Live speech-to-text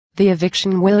The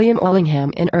Eviction. William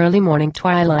Allingham. In early morning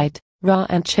twilight, raw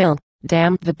and chill,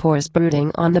 damp vapors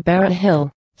brooding on the barren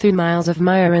hill, through miles of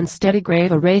mire and steady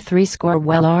grave array 80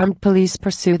 well-armed police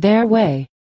pursue their way.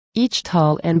 Each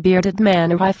tall and bearded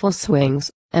man a rifle swings,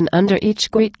 and under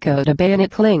each greatcoat a bayonet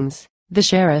clings. The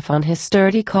sheriff on his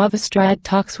sturdy cob astride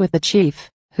talks with the chief,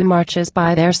 who marches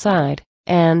by their side,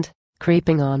 and,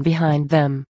 creeping on behind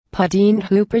them, Padine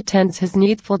who pretends his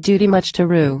needful duty much to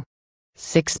rue.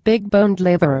 6 big-boned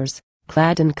laborers,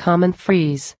 clad in common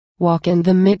frieze, walk in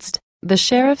the midst, the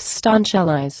sheriff's staunch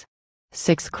allies.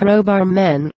 6 crowbar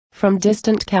men, from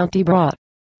distant county brought,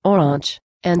 orange,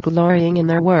 and glorying in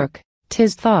their work,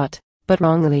 'tis thought, but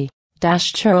wrongly,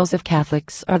 dashed churls of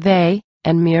Catholics are they,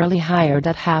 and merely hired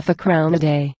at half-a-crown a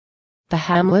day. The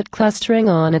hamlet clustering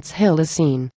on its hill is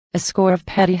seen, a score of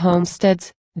petty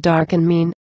homesteads, dark and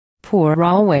mean. Poor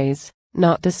always,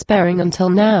 not despairing until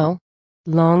now.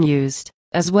 Long used,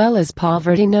 as well as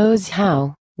poverty knows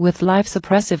how, with life's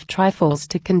oppressive trifles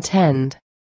to contend.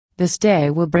 This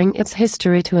day will bring its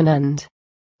history to an end.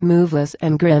 Moveless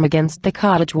and grim against the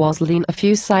cottage walls lean a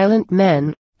few silent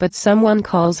men, but someone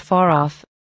calls far off.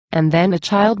 And then a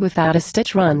child without a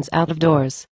stitch runs out of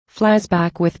doors, flies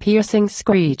back with piercing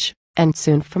screech, and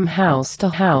soon from house to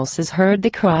house is heard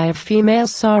the cry of female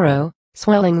sorrow,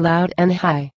 swelling loud and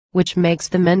high, which makes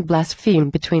the men blaspheme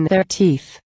between their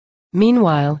teeth.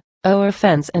 Meanwhile, o'er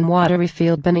fence and watery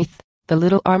field beneath, the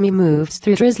little army moves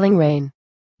through drizzling rain.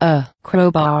 A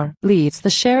crowbar leads the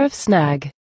sheriff's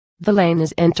nag. The lane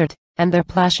is entered, and their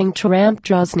plashing tramp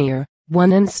draws near.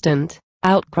 One instant,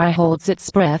 outcry holds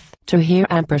its breath to hear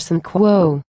ampersand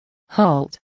quo.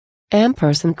 Halt.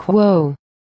 Ampersand quo.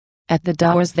 At the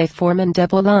doors they form in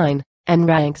double line, and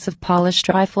ranks of polished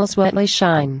rifles wetly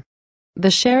shine.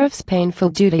 The sheriff's painful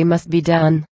duty must be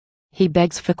done. He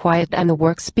begs for quiet and the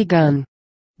work's begun.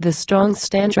 The strong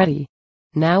stand ready.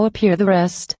 Now appear the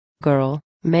rest, girl,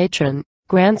 matron,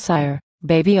 grandsire,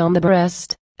 baby on the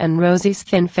breast, and Rosie's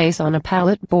thin face on a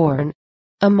pallet borne.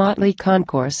 A motley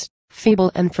concourse,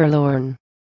 feeble and forlorn.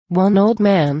 One old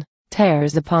man,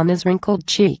 tears upon his wrinkled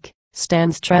cheek,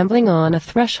 stands trembling on a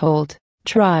threshold,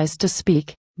 tries to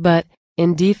speak, but,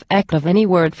 in defect of any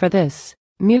word for this,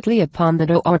 mutely upon the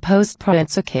door post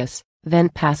prints a kiss, then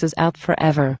passes out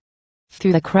forever.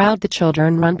 Through the crowd the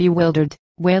children run bewildered,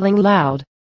 wailing loud.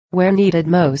 Where needed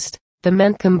most, the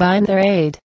men combine their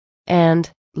aid.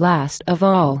 And, last of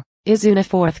all, is Una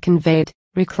forth conveyed,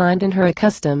 reclined in her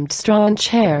accustomed straw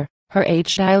chair, her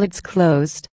aged eyelids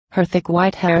closed, her thick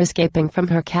white hair escaping from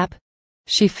her cap.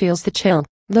 She feels the chill,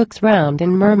 looks round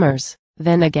and murmurs,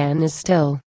 then again is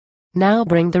still. Now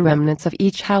bring the remnants of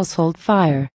each household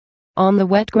fire. On the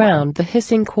wet ground the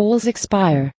hissing coals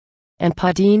expire. And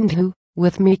Padine who,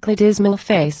 with meekly dismal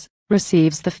face,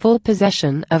 receives the full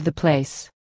possession of the place.